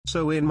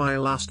So in my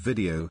last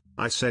video,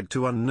 I said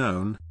to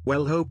Unknown,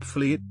 well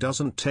hopefully it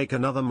doesn't take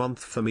another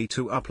month for me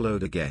to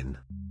upload again.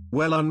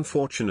 Well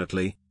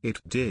unfortunately, it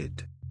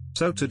did.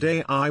 So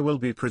today I will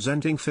be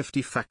presenting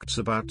 50 facts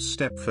about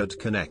Stepford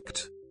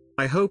Connect.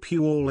 I hope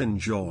you all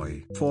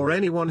enjoy. For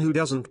anyone who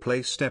doesn't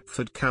play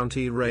Stepford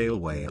County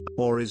Railway,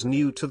 or is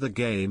new to the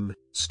game,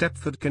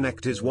 Stepford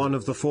Connect is one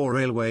of the 4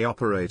 railway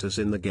operators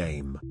in the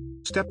game.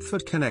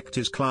 Stepford Connect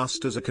is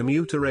classed as a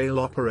commuter rail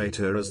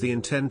operator as the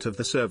intent of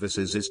the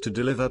services is to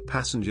deliver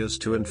passengers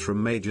to and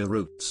from major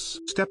routes.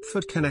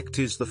 Stepford Connect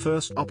is the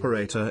first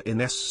operator in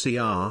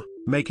SCR,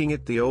 making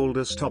it the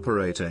oldest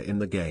operator in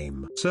the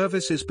game.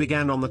 Services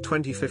began on the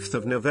 25th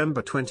of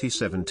November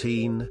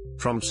 2017,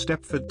 from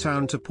Stepford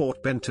Town to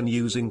Port Benton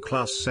using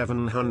Class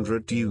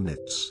 700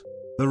 units.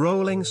 The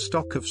rolling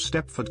stock of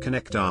Stepford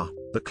Connect are,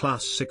 the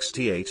Class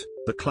 68,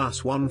 the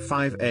Class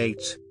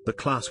 158, the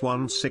Class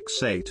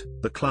 168,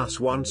 the Class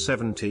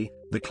 170,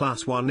 the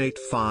Class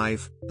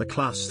 185, the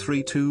Class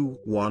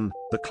 321,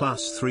 the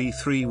Class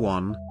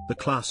 331, the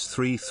Class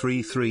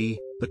 333,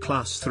 the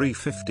Class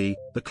 350,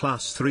 the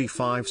Class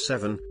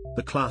 357,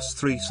 the Class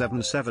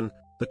 377,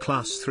 the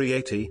Class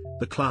 380,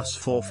 the Class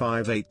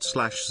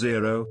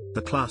 458/0,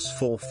 the Class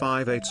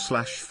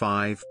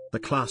 458/5, the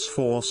Class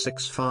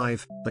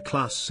 465, the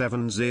Class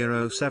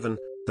 707,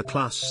 the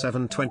Class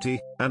 720,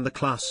 and the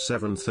Class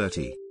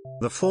 730.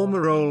 The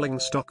former rolling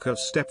stock of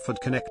Stepford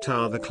Connect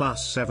are the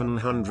Class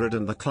 700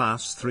 and the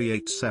Class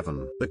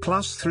 387. The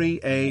Class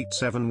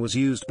 387 was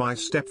used by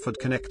Stepford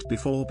Connect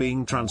before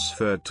being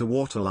transferred to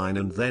Waterline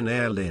and then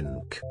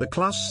Airlink. The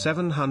Class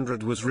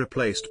 700 was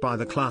replaced by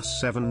the Class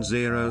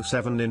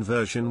 707 in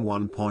version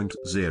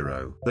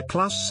 1.0. The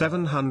Class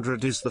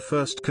 700 is the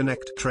first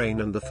Connect train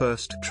and the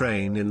first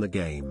train in the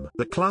game.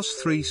 The Class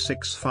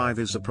 365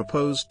 is a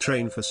proposed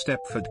train for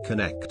Stepford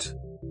Connect.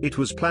 It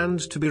was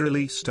planned to be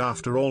released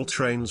after all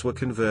trains were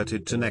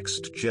converted to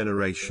next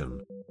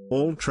generation.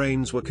 All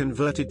trains were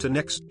converted to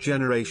next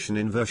generation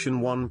in version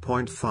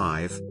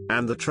 1.5,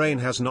 and the train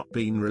has not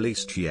been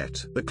released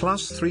yet. The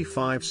Class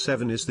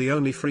 357 is the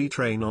only free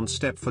train on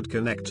Stepford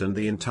Connect and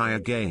the entire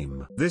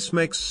game. This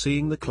makes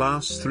seeing the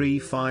Class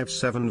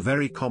 357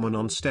 very common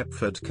on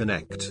Stepford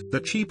Connect. The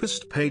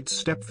cheapest paid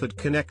Stepford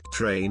Connect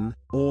train,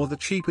 or the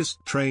cheapest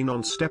train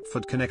on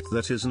Stepford Connect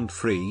that isn't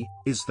free,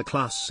 is the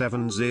Class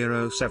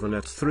 707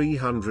 at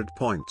 300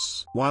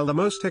 points. While the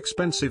most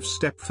expensive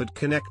Stepford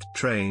Connect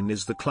train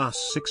is the Class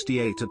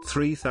 68 at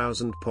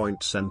 3000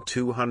 points and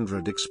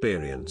 200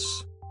 experience.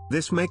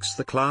 This makes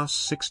the Class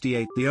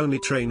 68 the only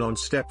train on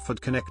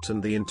Stepford Connect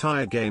and the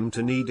entire game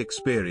to need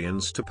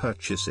experience to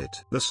purchase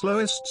it. The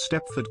slowest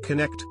Stepford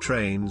Connect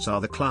trains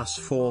are the Class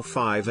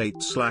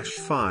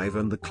 458/5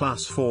 and the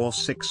Class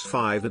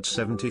 465 at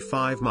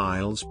 75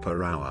 miles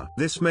per hour.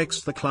 This makes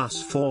the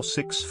Class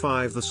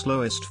 465 the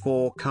slowest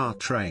 4-car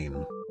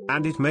train.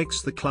 And it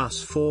makes the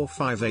Class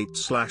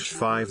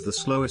 458/5 the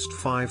slowest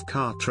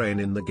 5-car train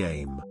in the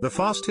game. The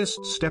fastest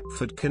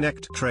Stepford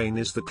Connect train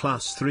is the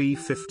Class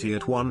 350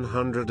 at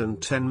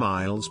 110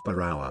 miles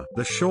per hour.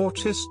 The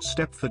shortest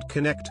Stepford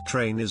Connect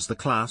train is the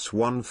Class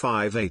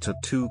 158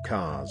 at 2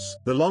 cars.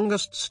 The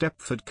longest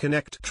Stepford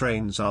Connect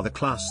trains are the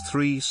Class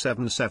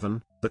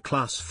 377, the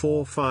Class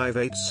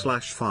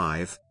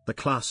 458/5, the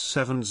Class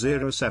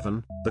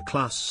 707, the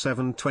Class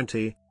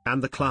 720,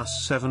 and the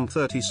Class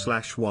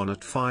 730/1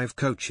 at 5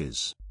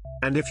 coaches.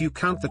 And if you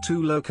count the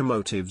 2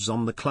 locomotives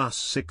on the Class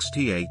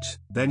 68,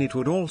 then it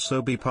would also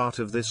be part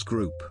of this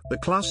group. The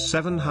Class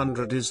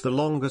 700 is the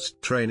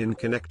longest train in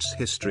Connect's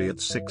history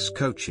at 6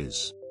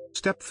 coaches.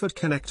 Stepford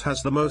Connect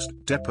has the most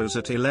depots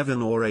at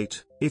 11 or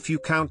 8, if you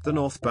count the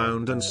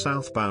northbound and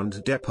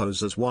southbound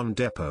depots as one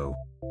depot.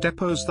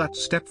 Depots that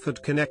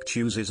Stepford Connect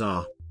uses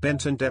are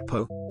Benton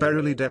Depot,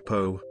 Berrily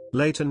Depot,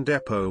 Leighton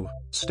Depot,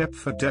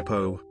 Stepford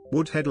Depot,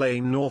 Woodhead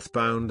Lane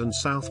northbound and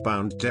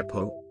southbound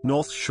depot,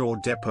 North Shore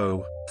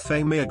Depot,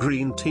 Famia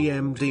Green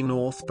TMD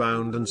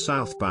northbound and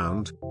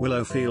southbound,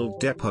 Willowfield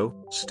Depot,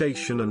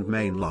 Station and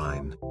Main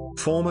Line.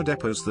 Former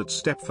depots that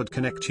Stepford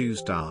Connect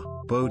used are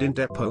Bowden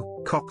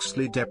Depot,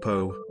 Coxley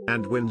Depot,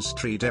 and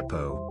Winstree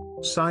Depot.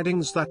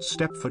 Sidings that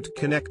Stepford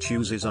Connect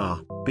uses are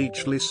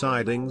Beachley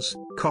Sidings,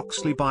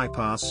 Coxley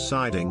Bypass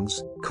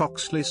Sidings,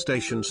 Coxley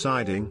Station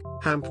Siding,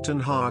 Hampton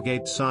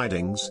Hargate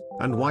Sidings,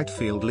 and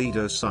Whitefield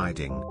Leader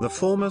Siding. The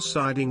former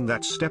siding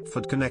that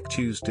Stepford Connect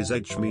used is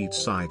Edgemead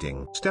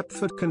Siding.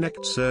 Stepford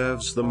Connect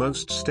serves the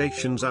most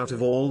stations out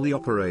of all the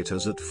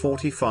operators at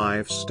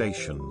 45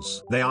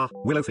 stations. They are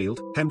Willowfield,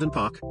 Hemden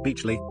Park,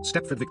 Beachley,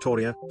 Stepford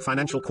Victoria,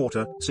 Financial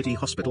Quarter, City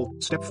Hospital,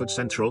 Stepford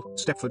Central,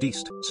 Stepford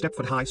East,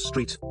 Stepford High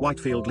Street,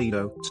 Whitefield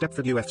Lido,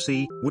 Stepford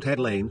UFC, Woodhead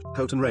Lane,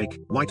 Houghton Rake,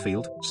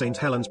 Whitefield, St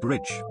Helens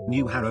Bridge,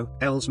 New Harrow,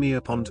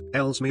 Ellesmere Pond,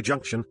 Ellesmere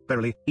Junction,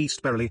 Berrily,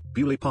 East Berrily,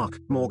 Bewley Park,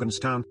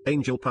 Morganstown,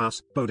 Angel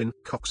Pass, Bowden,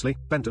 Coxley,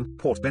 Benton,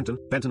 Port Benton,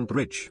 Benton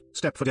Bridge,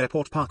 Stepford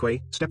Airport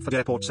Parkway, Stepford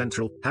Airport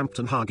Central,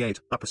 Hampton Hargate,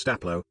 Upper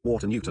Staplow,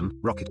 Water Newton,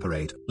 Rocket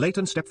Parade,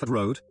 Leighton Stepford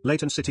Road,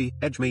 Leighton City,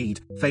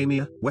 Edgemead,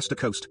 Famia, Wester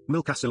Coast,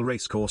 Milcastle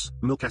Racecourse,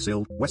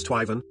 Milcastle, West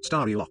Wyvern,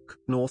 Starry Lock,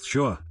 North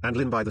Shore, and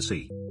Lynn by the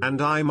Sea.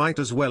 And I might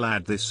as well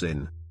add this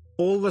in.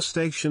 All the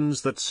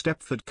stations that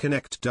Stepford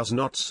Connect does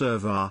not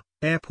serve are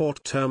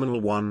Airport Terminal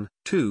 1,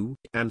 2,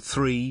 and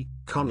 3,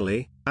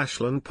 Connolly,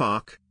 Ashland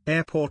Park,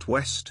 Airport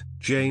West,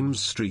 James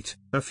Street,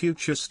 a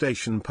future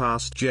station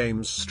past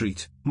James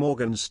Street,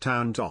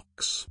 Morganstown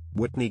Docks,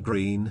 Whitney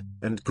Green,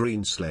 and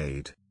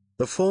Greenslade.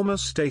 The former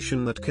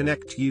station that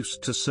Connect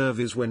used to serve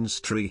is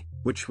Winstree,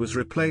 which was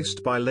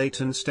replaced by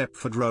Leighton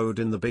Stepford Road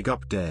in the big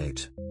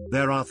update.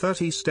 There are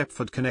 30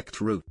 Stepford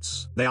Connect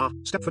routes. They are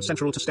Stepford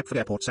Central to Stepford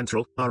Airport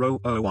Central,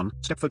 R001,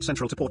 Stepford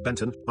Central to Port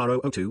Benton,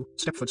 R002,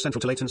 Stepford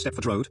Central to Leighton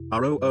Stepford Road,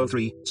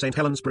 R003, St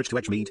Helens Bridge to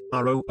Edgemead,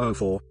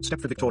 R004,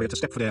 Stepford Victoria to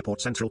Stepford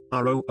Airport Central,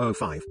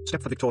 R005,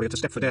 Stepford Victoria to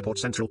Stepford Airport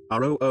Central,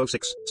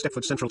 R006,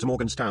 Stepford Central to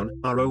Morganstown,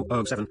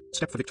 R007,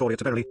 Stepford Victoria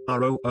to Berry,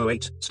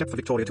 R008, Stepford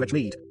Victoria to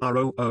Edgemead,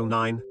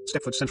 R009,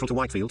 Stepford Central to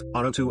Whitefield,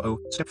 R020,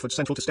 Stepford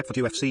Central to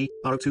Stepford UFC,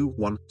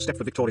 R021,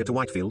 Stepford Victoria to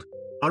Whitefield,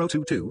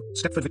 R022,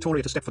 Stepford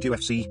Victoria to Stepford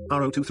UFC,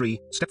 R023,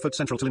 Stepford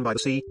Central to Lynn by the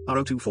Sea,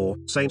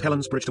 R024, St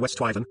Helens Bridge to West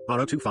Twyvern,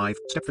 R025,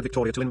 Stepford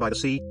Victoria to Lynn by the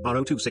Sea,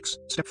 R026,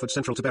 Stepford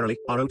Central to Berrily,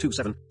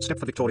 R027,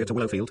 Stepford Victoria to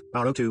Willowfield,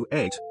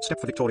 R028,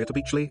 Stepford Victoria to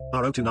Beachley,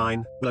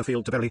 R029,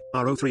 Willowfield to Berrily,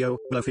 R030,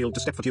 Willowfield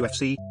to Stepford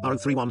UFC,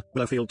 R031,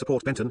 Willowfield to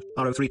Port Benton,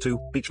 R032,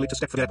 Beachley to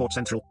Stepford Airport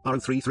Central,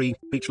 R033,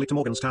 Beachley to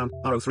Morganstown,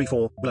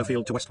 R034,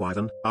 Willowfield to West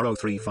Twyvern,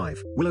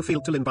 R035,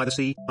 Willowfield to Lynn by the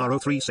Sea,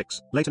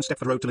 R036, Leighton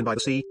Stepford Road to Lynn by the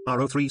Sea,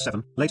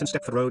 R037, Leighton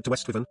Stepford Road to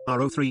West Twyvern,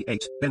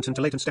 R038, Benton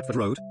to Leighton Stepford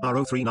Road,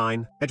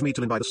 R039, Edgemead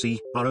to Lynn by the Sea,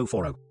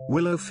 R040,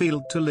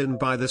 Willowfield to Lynn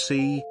by the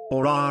Sea,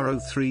 or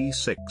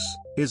R036,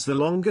 is the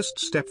longest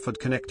Stepford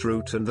Connect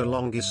route and the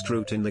longest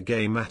route in the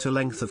game at a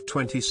length of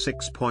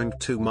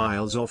 26.2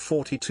 miles or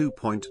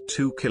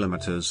 42.2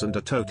 kilometers and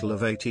a total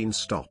of 18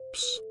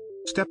 stops.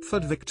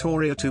 Stepford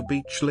Victoria to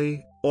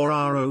Beachley, or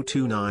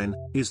R029,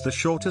 is the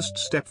shortest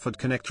Stepford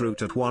Connect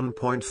route at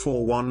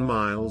 1.41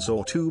 miles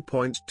or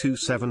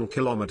 2.27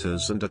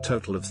 kilometers and a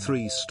total of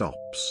 3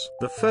 stops.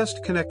 The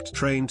first Connect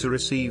train to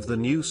receive the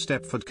new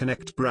Stepford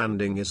Connect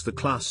branding is the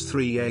Class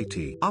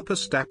 380. Upper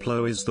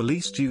Staplow is the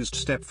least used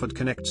Stepford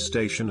Connect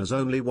station as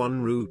only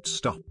one route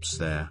stops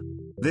there.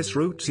 This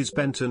route is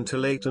Benton to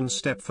Leighton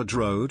Stepford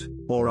Road,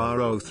 or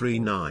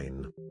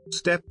R039.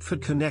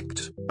 Stepford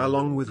Connect,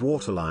 along with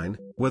Waterline,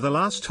 were the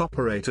last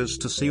operators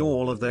to see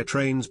all of their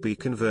trains be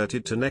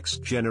converted to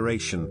next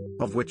generation,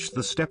 of which the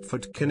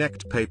Stepford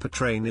Connect paper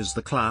train is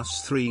the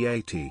Class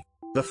 380.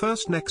 The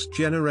first next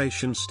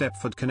generation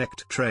Stepford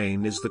Connect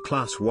train is the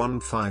Class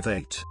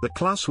 158. The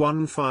Class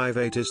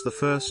 158 is the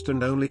first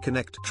and only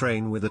Connect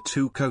train with a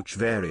 2-coach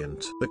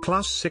variant. The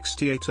Class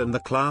 68 and the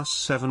Class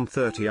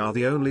 730 are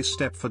the only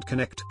Stepford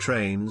Connect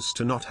trains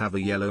to not have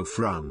a yellow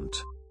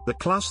front. The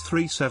Class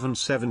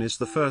 377 is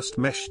the first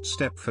meshed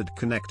Stepford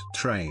Connect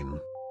train.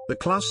 The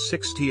Class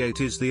 68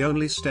 is the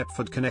only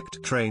Stepford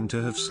Connect train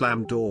to have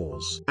slammed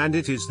doors. And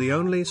it is the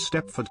only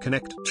Stepford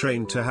Connect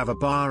train to have a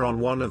bar on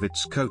one of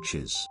its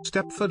coaches.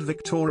 Stepford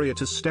Victoria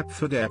to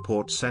Stepford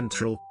Airport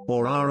Central,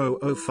 or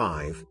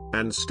R005,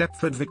 and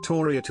Stepford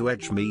Victoria to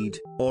Edgemead,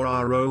 or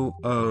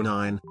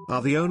R009,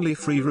 are the only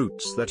free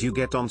routes that you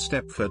get on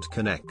Stepford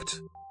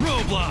Connect.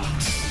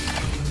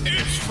 Roblox!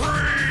 It's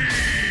free!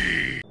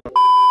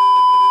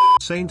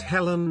 St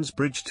Helens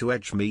Bridge to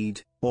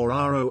Edgemead, or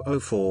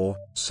R004,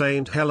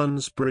 St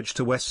Helens Bridge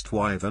to West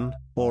Twyvern,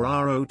 or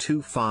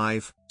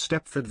R025,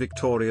 Stepford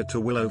Victoria to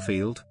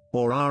Willowfield,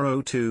 or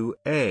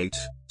R028,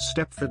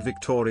 Stepford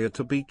Victoria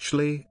to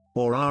Beachley,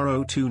 or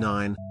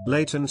R029,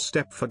 Leighton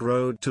Stepford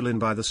Road to Lynn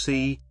by the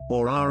Sea,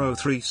 or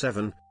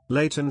R037,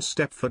 Leighton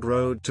Stepford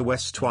Road to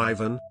West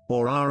Twyvern,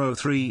 or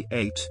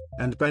R038,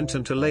 and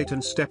Benton to Leighton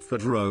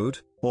Stepford Road,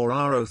 or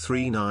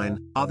R039,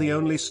 are the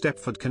only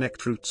Stepford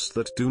Connect routes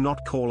that do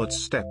not call at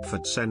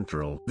Stepford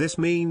Central. This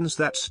means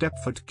that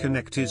Stepford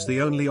Connect is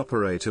the only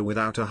operator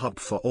without a hub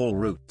for all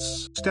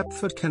routes.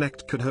 Stepford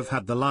Connect could have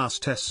had the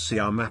last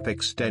SCR map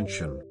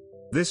extension.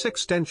 This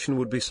extension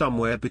would be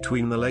somewhere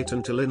between the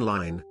Leighton to Lynn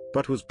line,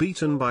 but was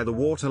beaten by the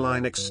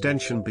Waterline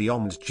extension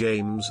beyond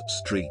James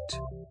Street.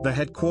 The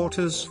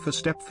headquarters for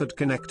Stepford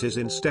Connect is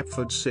in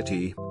Stepford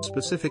City,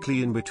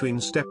 specifically in between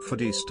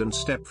Stepford East and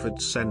Stepford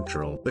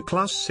Central. The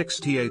Class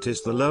 68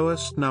 is the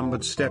lowest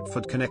numbered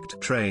Stepford Connect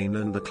train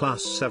and the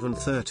Class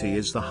 730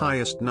 is the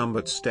highest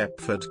numbered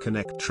Stepford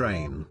Connect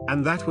train.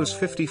 And that was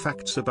 50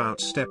 facts about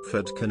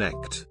Stepford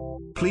Connect.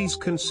 Please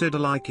consider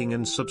liking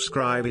and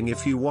subscribing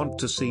if you want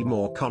to see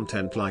more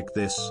content like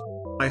this.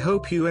 I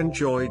hope you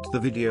enjoyed the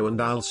video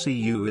and I'll see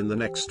you in the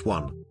next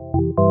one.